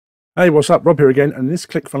Hey, what's up? Rob here again, and in this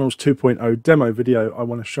ClickFunnels 2.0 demo video, I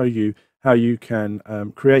want to show you how you can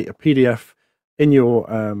create a PDF in your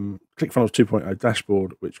ClickFunnels 2.0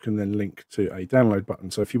 dashboard, which can then link to a download button.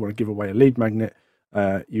 So if you want to give away a lead magnet,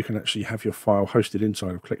 you can actually have your file hosted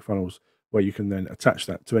inside of ClickFunnels, where you can then attach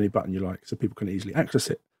that to any button you like, so people can easily access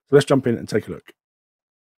it. So let's jump in and take a look.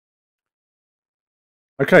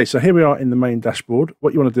 Okay, so here we are in the main dashboard.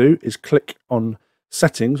 What you want to do is click on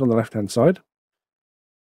Settings on the left-hand side.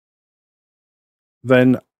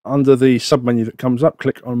 Then under the submenu that comes up,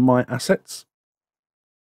 click on My Assets.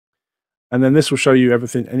 And then this will show you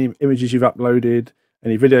everything, any images you've uploaded,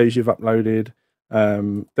 any videos you've uploaded,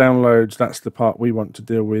 downloads. That's the part we want to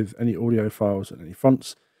deal with, any audio files and any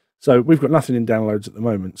fonts. So we've got nothing in downloads at the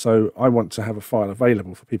moment. So I want to have a file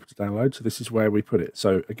available for people to download. So this is where we put it.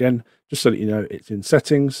 So again, just so that you know, it's in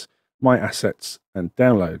Settings, My Assets, and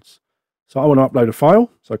Downloads. So I want to upload a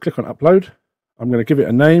file. So I click on Upload. I'm going to give it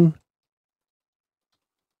a name.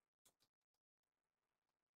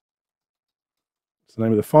 The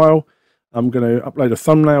name of the file. I'm going to upload a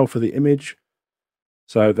thumbnail for the image.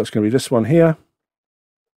 So that's going to be this one here.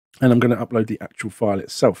 And I'm going to upload the actual file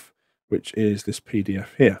itself, which is this PDF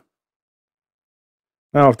here.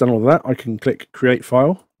 Now I've done all of that, I can click Create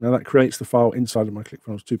File. Now that creates the file inside of my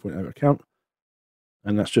ClickFunnels 2.0 account.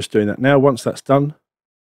 And that's just doing that now. Once that's done,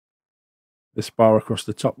 this bar across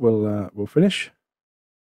the top will finish.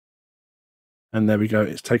 And there we go.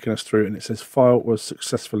 It's taken us through and it says file was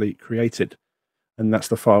successfully created. And that's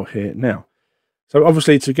the file here now. So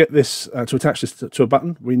obviously to get this, to attach this to a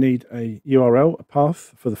button, we need a URL, a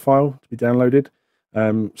path for the file to be downloaded.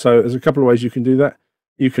 So there's a couple of ways you can do that.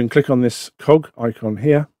 You can click on this cog icon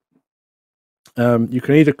here. You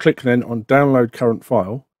can either click then on download current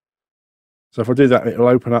file. So if I do that, it'll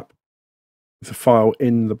open up the file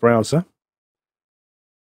in the browser.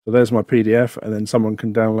 So there's my PDF, and then someone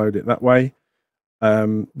can download it that way.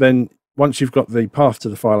 Then once you've got the path to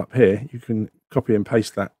the file up here, you can copy and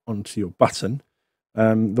paste that onto your button.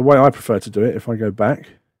 The way I prefer to do it, if I go back,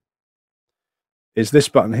 is this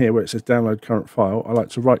button here where it says download current file. I like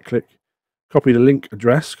to right click, copy the link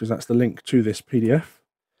address, because that's the link to this PDF.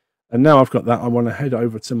 And now I've got that, I want to head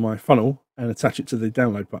over to my funnel and attach it to the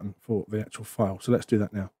download button for the actual file. So let's do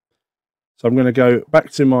that now. So I'm going to go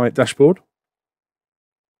back to my dashboard,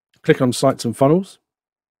 click on Sites and Funnels,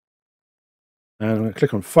 and I'm going to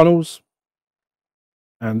click on Funnels.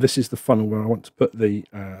 And this is the funnel where I want to put the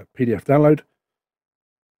PDF download.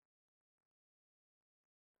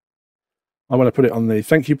 I want to put it on the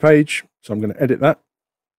thank you page, so I'm going to edit that.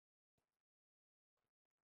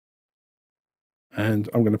 And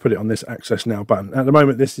I'm going to put it on this Access Now button. At the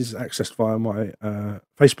moment, this is accessed via my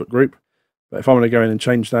Facebook group. But if I want to go in and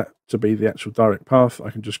change that to be the actual direct path,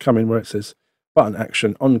 I can just come in where it says button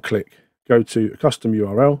action, on click, go to a custom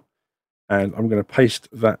URL, and I'm going to paste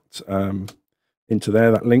that into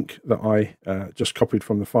there, that link that I just copied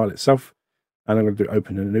from the file itself. And I'm going to do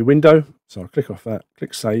open in a new window. So I'll click off that,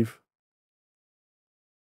 click save.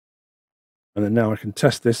 And then now I can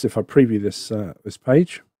test this. If I preview this, this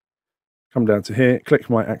page, come down to here, click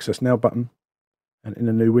my Access Now button, and in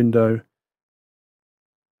a new window,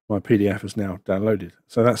 my PDF is now downloaded.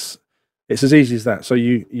 So it's as easy as that. So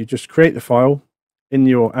you just create the file in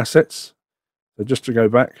your assets. So just to go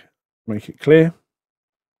back, make it clear.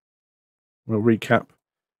 We'll recap.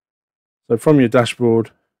 So from your dashboard,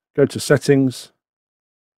 go to Settings,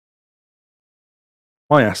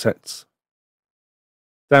 My Assets,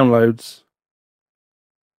 Downloads,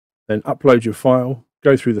 then upload your file,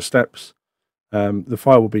 go through the steps. The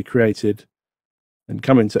file will be created, and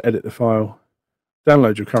come in to edit the file,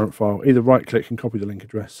 download your current file, either right click and copy the link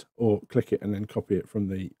address, or click it and then copy it from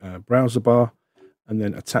the browser bar, and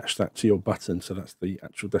then attach that to your button. So that's the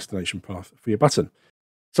actual destination path for your button.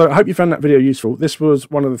 So I hope you found that video useful. This was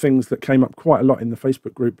one of the things that came up quite a lot in the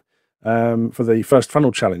Facebook group for the first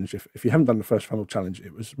funnel challenge. If you haven't done the first funnel challenge,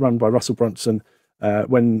 it was run by Russell Brunson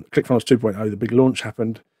when ClickFunnels 2.0, the big launch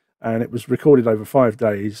happened, and it was recorded over 5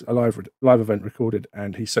 days, a live event recorded,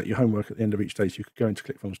 and he set you homework at the end of each day so you could go into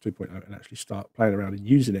ClickFunnels 2.0 and actually start playing around and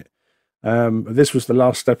using it. This was the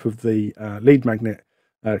last step of the lead magnet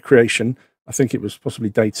creation. I think it was possibly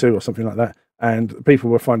day 2 or something like that, and people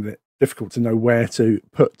were finding it difficult to know where to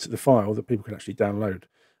put the file that people could actually download.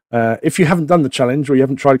 If you haven't done the challenge or you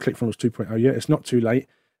haven't tried ClickFunnels 2.0 yet, it's not too late.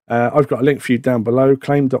 I've got a link for you down below,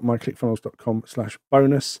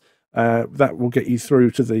 claim.myclickfunnels.com/bonus. That will get you through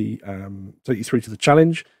to the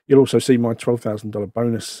challenge. You'll also see my $12,000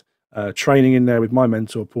 bonus training in there with my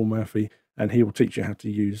mentor Paul Murphy, and he will teach you how to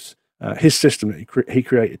use his system that he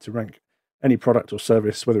created to rank any product or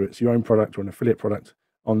service, whether it's your own product or an affiliate product,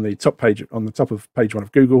 on the top page, on the top of page 1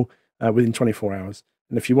 of Google within 24 hours.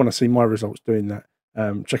 And if you want to see my results doing that,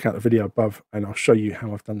 check out the video above, and I'll show you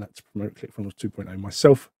how I've done that to promote ClickFunnels 2.0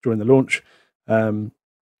 myself during the launch.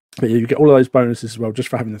 But yeah, you get all of those bonuses as well just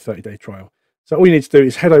for having the 30-day trial. So all you need to do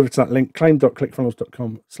is head over to that link,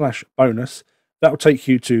 claim.clickfunnels.com/bonus. That will take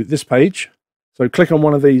you to this page. So click on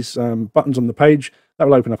one of these buttons on the page. That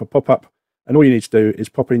will open up a pop-up, and all you need to do is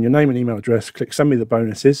pop in your name and email address, click send me the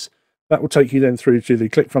bonuses. That will take you then through to the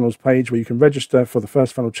ClickFunnels page where you can register for the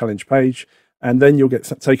first funnel challenge page, and then you'll get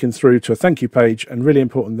taken through to a thank you page. And really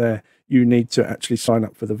important there, you need to actually sign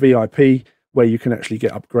up for the VIP, where you can actually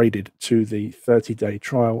get upgraded to the 30-day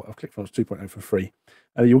trial of ClickFunnels 2.0 for free.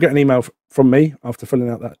 You'll get an email from me after filling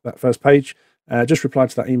out that first page. Just reply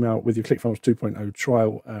to that email with your ClickFunnels 2.0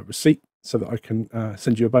 trial receipt so that I can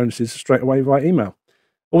send you your bonuses straight away via email.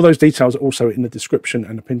 All those details are also in the description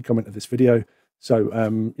and the pinned comment of this video. So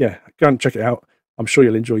yeah, go and check it out. I'm sure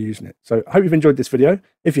you'll enjoy using it. So I hope you've enjoyed this video.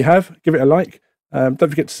 If you have, give it a like. Don't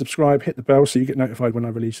forget to subscribe, hit the bell so you get notified when I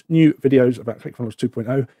release new videos about ClickFunnels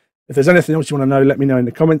 2.0. If there's anything else you want to know, let me know in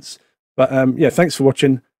the comments. But yeah, thanks for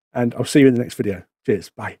watching, and I'll see you in the next video. Cheers.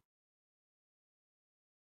 Bye.